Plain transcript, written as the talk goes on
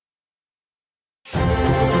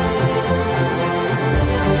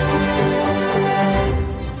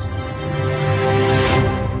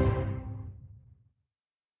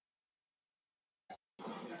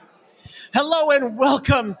Hello and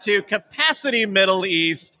welcome to Capacity Middle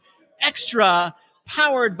East Extra,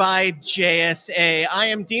 powered by JSA. I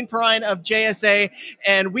am Dean Perrine of JSA,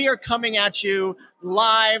 and we are coming at you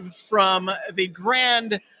live from the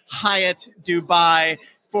Grand Hyatt Dubai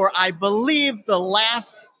for, I believe, the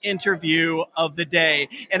last interview of the day,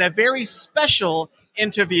 and a very special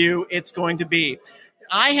interview it's going to be.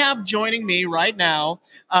 I have joining me right now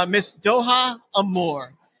Miss Doha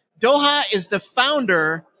Ammour. Doha is the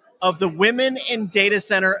founder of the Women in Data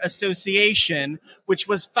Center Association, which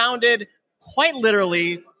was founded quite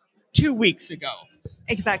literally 2 weeks ago.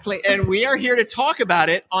 Exactly. And we are here to talk about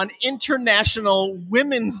it on International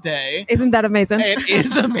Women's Day. Isn't that amazing? It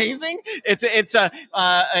is amazing. It's a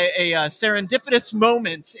serendipitous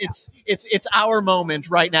moment. It's our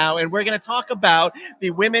moment right now, and we're going to talk about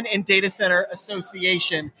the Women in Data Center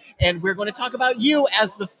Association, and we're going to talk about you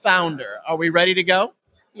as the founder. Are we ready to go?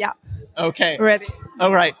 Yeah. Okay. Ready.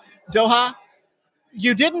 All right. Doha,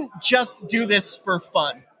 you didn't just do this for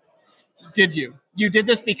fun, did you? You did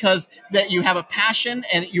this because that you have a passion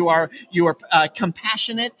and you are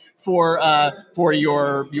compassionate for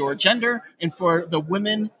your gender and for the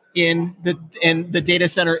women in the data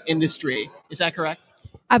center industry. Is that correct?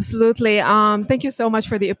 Absolutely. Thank you so much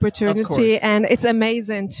for the opportunity. And it's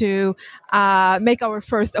amazing to make our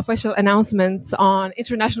first official announcements on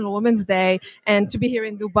International Women's Day and to be here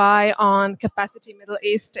in Dubai on Capacity Middle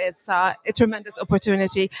East. It's a tremendous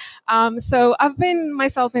opportunity. So I've been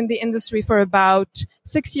myself in the industry for about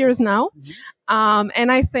 6 years now.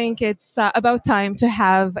 And I think it's about time to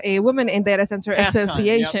have a Women in Data Center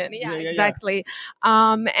Association. Yep. Yeah, exactly.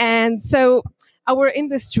 And so our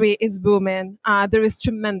industry is booming. There is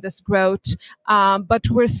tremendous growth, but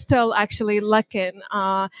we're still actually lacking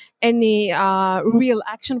any real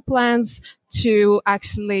action plans to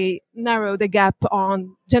actually narrow the gap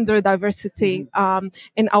on gender diversity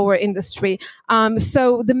in our industry.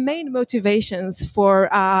 So the main motivations for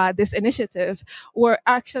this initiative were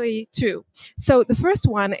actually two. So the first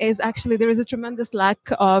one is actually there is a tremendous lack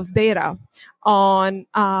of data on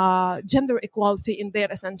gender equality in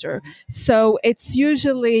data center. So it's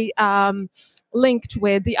usually linked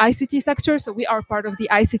with the ICT sector. So we are part of the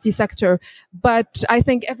ICT sector. But I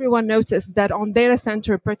think everyone noticed that on data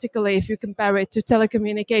center, particularly if you compare it to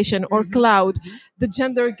telecommunication or cloud, the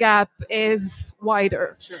gender gap is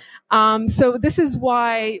wider. Sure. So this is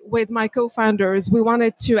why with my co-founders, we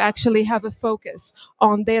wanted to actually have a focus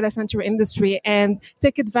on data center industry and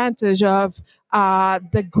take advantage of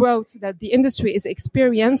the growth that the industry is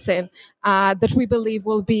experiencing that we believe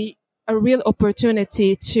will be a real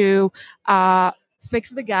opportunity to fix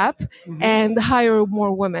the gap and hire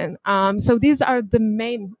more women. So these are the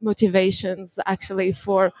main motivations actually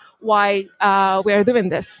for why we are doing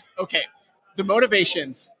this. Okay. The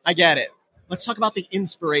motivations, I get it. Let's talk about the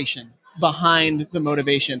inspiration behind the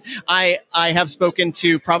motivation. I have spoken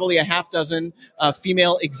to probably a half dozen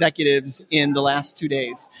female executives in the last 2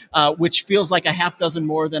 days, which feels like a half dozen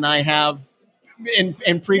more than I have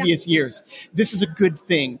in previous years. This is a good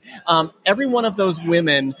thing. Every one of those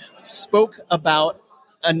women spoke about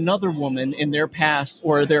another woman in their past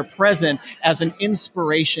or their present as an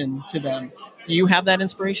inspiration to them. Do you have that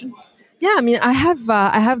inspiration? Yeah, I mean, I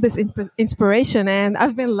have this inspiration, and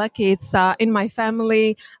I've been lucky. It's in my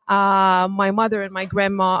family. My mother and my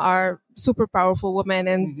grandma are super powerful women,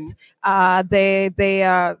 and they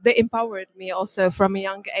empowered me also from a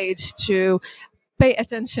young age to pay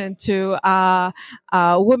attention to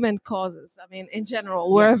women causes. I mean, in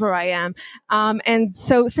general, wherever I am. And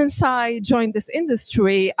so since I joined this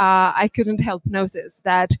industry, I couldn't help notice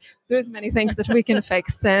that there's many things that we can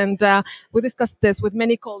fix. And we discussed this with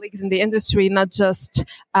many colleagues in the industry, not just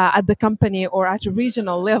at the company or at a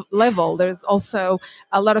regional level. There's also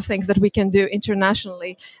a lot of things that we can do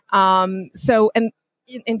internationally.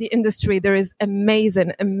 In the industry, there is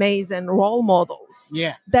amazing role models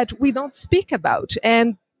that we don't speak about.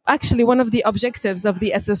 And actually, one of the objectives of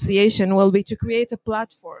the association will be to create a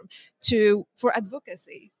platform for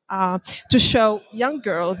advocacy, to show young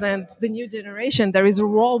girls and the new generation there is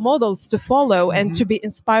role models to follow and to be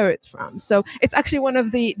inspired from. So it's actually one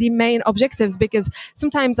of the main objectives, because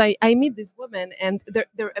sometimes I meet these women and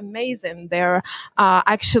they're amazing. They're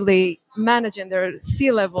actually managing their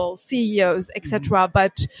C-level CEOs, etc.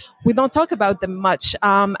 But we don't talk about them much.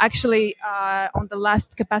 Actually, on the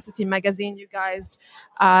last Capacity magazine, you guys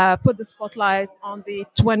put the spotlight on the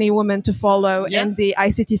 20 women to follow in the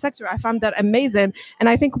ICT sector. I found that amazing, and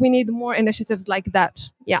I think we need more initiatives like that.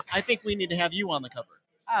 Yeah, I think we need to have you on the cover.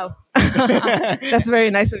 Oh, that's very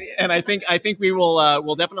nice of you. And I think we will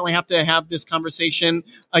we'll definitely have to have this conversation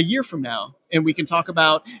a year from now, and we can talk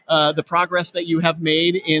about the progress that you have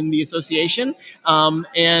made in the association,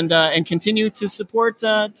 and continue to support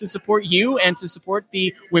you and to support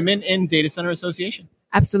the Women in Data Center Association.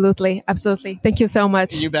 Absolutely. Thank you so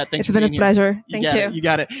much. You bet. Thanks it's been a pleasure. Thank you. You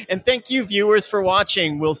got it. And thank you, viewers, for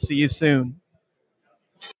watching. We'll see you soon.